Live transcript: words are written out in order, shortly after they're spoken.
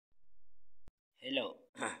Hello.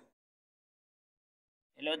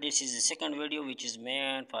 Hello, this is the second video which is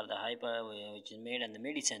made for the which is made on the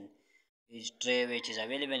medicine which is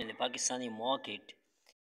available in the Pakistani market.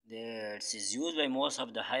 This is used by most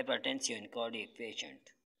of the hypertensive and cardiac patient.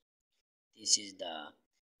 This is the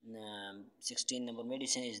 16 number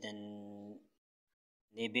medicine is the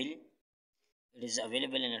Nabil. It is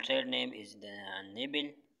available in a trade name is the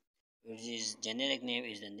Nabil. Its generic name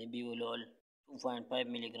is the Nebivolol. 2.5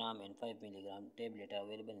 milligram and 5 milligram tablet are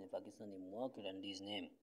available in the Pakistani market under this name.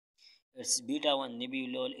 Its beta 1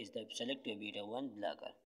 nebuvolol is the selective beta 1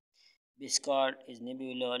 blocker. Biscard is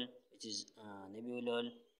nebuvolol, which is nebuvolol,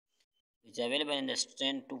 which is available in the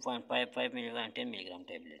strength 2.5, 5 milligram, 10 milligram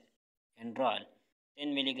tablet. Androl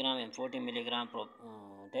 10 milligram and 40 milligram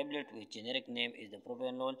tablet, which generic name is the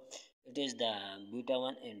propranolol. It is the beta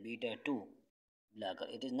 1 and beta 2 blocker.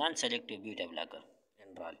 It is non-selective beta blocker.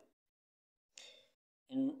 Androl.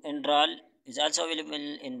 Androl is also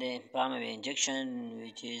available in the form of injection,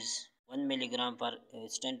 which is 1 milligram per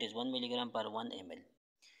stent is 1 milligram per 1 ml.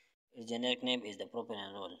 Its generic name is the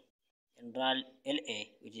propranolol. Androl LA,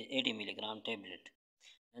 which is 80 milligram tablet,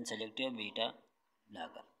 and selective beta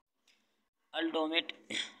blocker.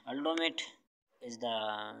 Aldomet is the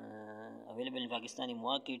available in Pakistani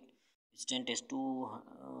market. Stent is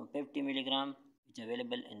 250 milligram, which is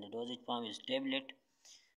available in the dosage form is tablet.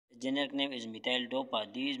 The generic name is methyl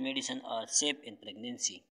dopa. These medicines are safe in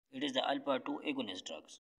pregnancy. It is the alpha 2 agonist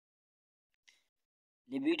drugs.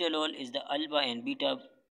 Libitalol is the alpha and beta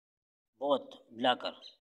both blocker.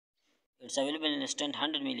 It's available in a stent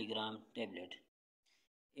 100 milligram tablet.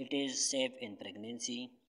 It is safe in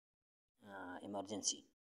pregnancy emergency.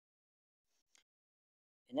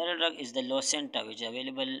 Another drug is the Losenta, which is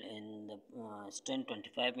available in the stent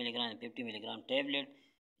 25 milligram and 50 milligram tablet.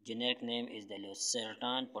 Generic name is the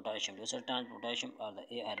losartan potassium. Losartan potassium are the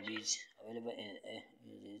ARBs available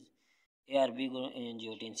in ARB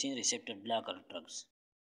angiotensin receptor blocker drugs.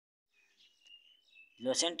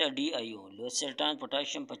 Losenta DIU, losartan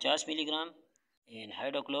potassium 50 milligram and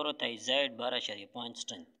hydrochlorothiazide 12.5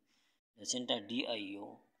 strength. Losenta DIU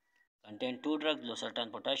contain two drugs,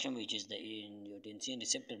 losartan potassium, which is the angiotensin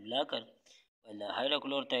receptor blocker, while the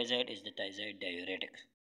hydrochlorothiazide is the thiazide diuretic.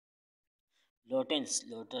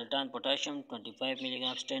 Losartan potassium 25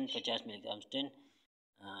 milligram strength, 50 milligram strength.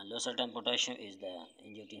 Losartan potassium is the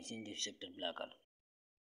angiotensin receptor blocker.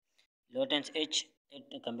 Lotens H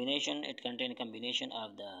it contains a combination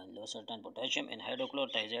of the losartan potassium and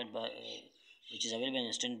hydrochlorothiazide which is available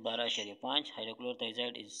in stent 12.5.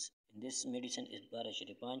 Hydrochlorothiazide is in this medicine is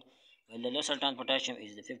 12.5, while the losartan potassium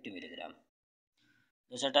is the 50 milligram.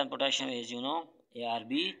 Losartan potassium is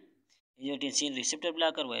ARB angiotensin receptor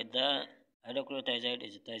blocker, while the hydrochlorothiazide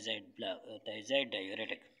is thiazide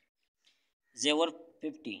diuretic. Zavor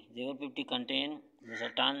 50 contain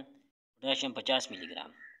losartan potassium 50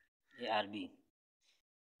 milligram. ARB.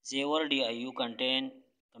 Zavor DIU contain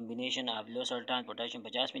combination of losartan potassium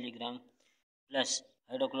 50 milligram plus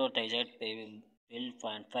hydrochlorothiazide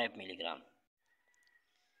 12.5 milligram.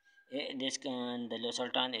 The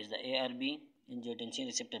losartan is the ARB angiotensin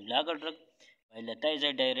receptor blocker drug, while the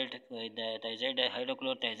thiazide diuretic, the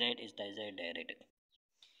hydrochlorothiazide is thiazide diuretic.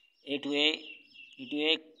 A2A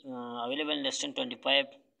available in less than 25,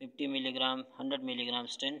 50 milligram, 100 milligram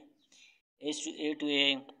strength.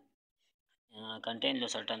 A2A contain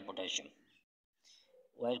losartan potassium,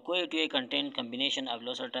 while co-A2A contain combination of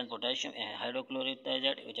losartan potassium and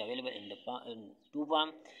hydrochlorothiazide, which is available in the two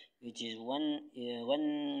form, which is one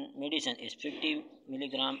medicine is 50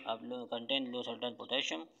 milligram of contain losartan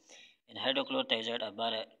potassium and hydrochlorothiazide of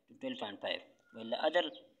 12.5, while the other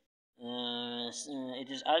it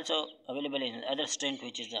is also available in other strength,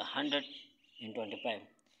 which is the 100 and 25.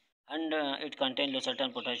 And it contains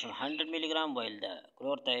losartan potassium 100 milligram, while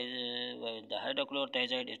the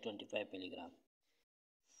hydrochlorothiazide is 25 milligram.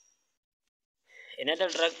 Another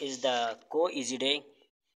drug is the co-Easiday,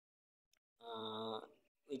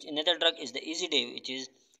 which is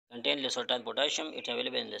contain losartan potassium. It's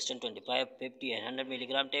available in less than 25, 50 and 100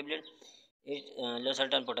 milligram tablet.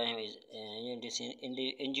 Losartan potassium is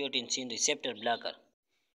angiotensin receptor blocker.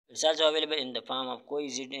 It's also available in the form of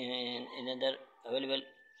co-Easiday. Another available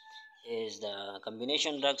is the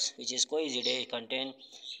combination drugs, which is co-Easiday contain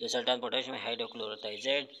losartan potassium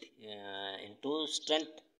hydrochlorothiazide in two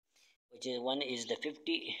strength, which is one is the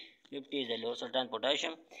 50 is the losartan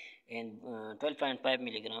potassium and 12.5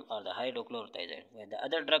 milligram or the hydrochlorothiazide, where the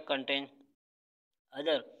other drug contain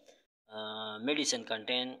other medicine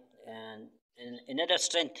contain and in another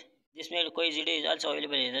strength. This co-Easiday is also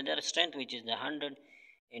available in another strength, which is the 100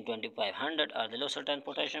 and 25. 100 are the losartan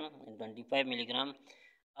potassium and 25 milligram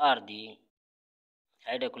are the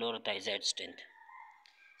hydrochlorothiazide strength.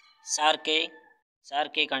 SAR-K.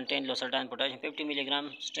 SAR-K contain losartan potassium 50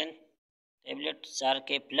 milligram strength tablet.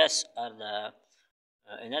 SAR-K plus or the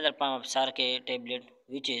another form of SAR-K tablet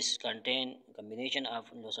which is contain combination of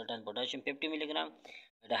losartan potassium 50 milligram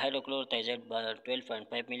and hydrochlorothiazide by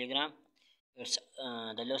 12.5 milligram. It's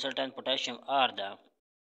the losartan potassium or the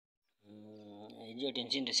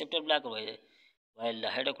angiotensin receptor blocker, while the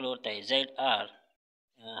hydrochlorothiazide or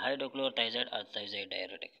thiazide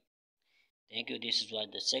diuretic. Thank you. This was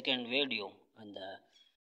the second video on the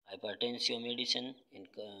hypertensive medicine in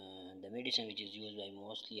the medicine which is used by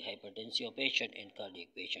mostly hypertensive patient and cardiac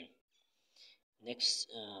patient.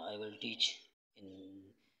 Next, I will teach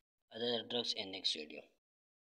in other drugs in next video.